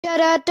Da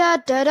da da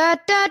da da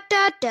da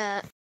da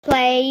da.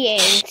 Playing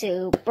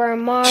Super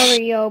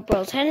Mario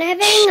Bros. And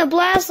having a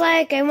blast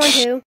like I want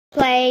to.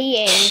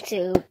 Playing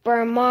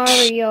Super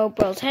Mario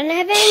Bros. And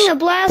having a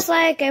blast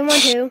like I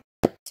want to.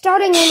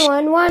 Starting in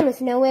 1-1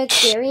 with no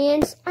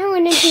experience, I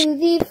went into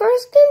the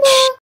first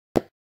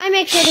pinball. I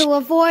make sure to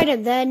avoid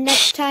it the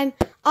next time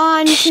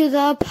onto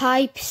the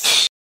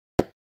pipes.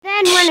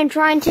 Then when I'm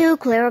trying to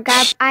clear a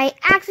gap, I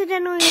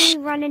accidentally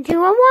run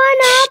into a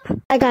 1-up.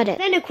 I got it.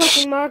 Then a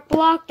question mark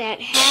block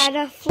that had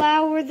a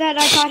flower that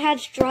I thought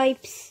had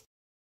stripes.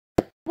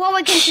 Well,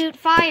 we can shoot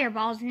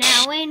fireballs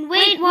now, and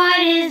wait, what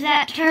is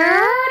that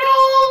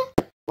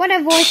turtle? What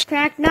a voice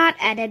crack, not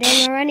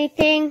editing or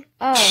anything.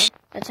 Oh,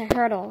 that's a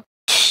hurdle.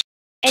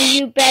 And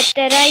you bet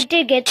that I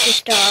did get the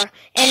star,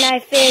 and I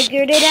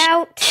figured it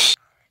out.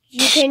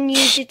 You can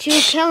use it to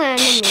kill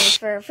enemies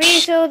for free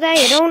so that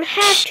you don't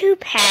have to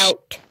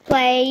pout.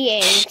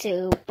 Playing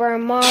Super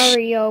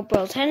Mario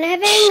Bros. And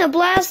having a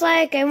blast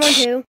like I want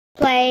to.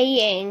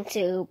 Playing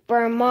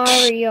Super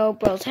Mario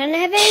Bros. And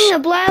having a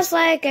blast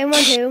like I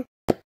want to.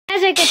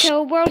 As I get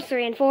to World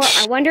 3 and 4,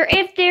 I wonder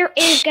if there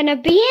is gonna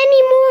be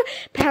any more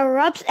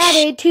power-ups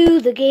added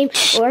to the game,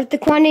 or if the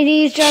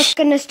quantity is just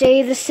gonna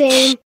stay the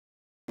same.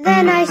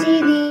 Then I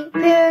see the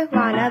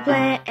piranha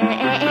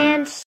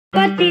plants,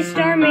 but the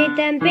star made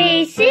them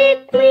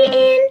basically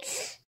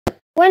ants.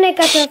 When it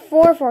got to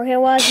 4 here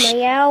was my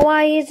yell,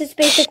 why is this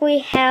basically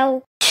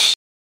hell?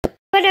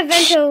 But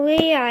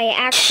eventually I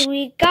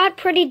actually got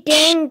pretty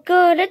dang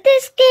good at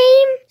this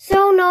game,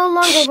 so no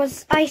longer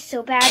was I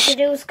so bad that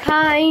it was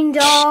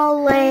kinda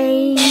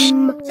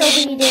lame. So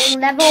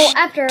beating level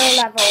after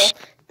level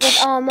with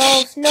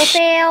almost no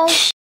fail,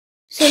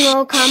 soon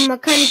will come a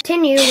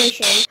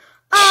continuation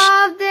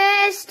of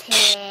this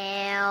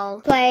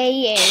tale.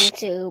 Playing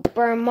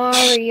Super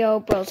Mario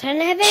Bros.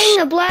 And having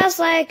a blast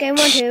like I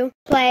want to.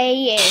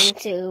 Playing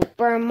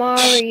Super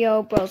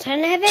Mario Bros.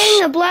 And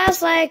having a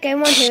blast like I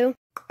want to.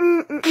 I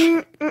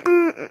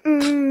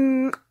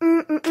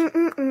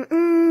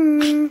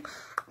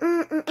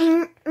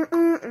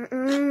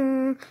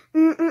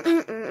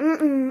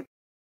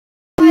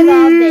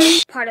love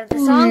this part of the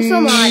song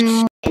so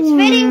much. It's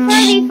fitting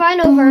for the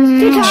final verse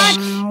to touch.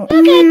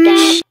 Look at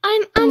that,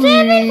 I'm on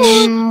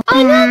 7-4.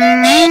 Another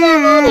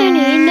level, I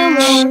need no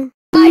more.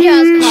 I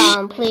just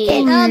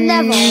completed a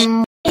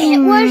level. It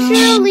was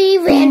surely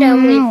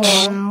randomly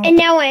full. And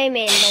now I'm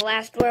in the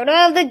last world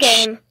of the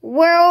game.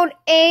 World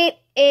 8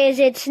 is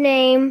its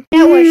name.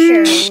 That was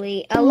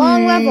surely a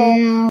long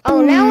level.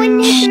 Oh, now in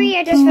day 3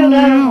 I just filled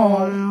out a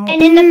hole.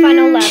 And in the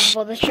final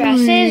level the stress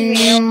is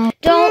real.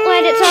 Don't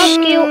let it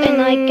suck you in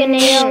like a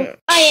nail.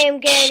 I am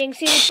getting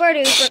super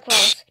duper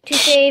close to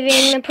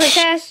saving the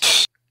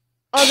princess.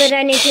 All that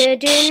I need to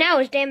do now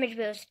is damage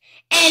boost.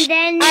 And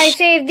then I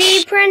save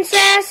the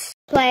princess.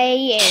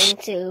 Playing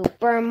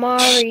Super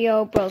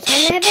Mario Bros.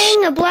 And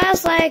having a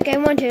blast like I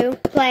want to.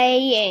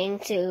 Playing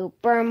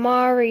Super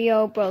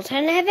Mario Bros.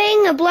 And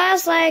having a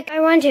blast like I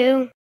want to.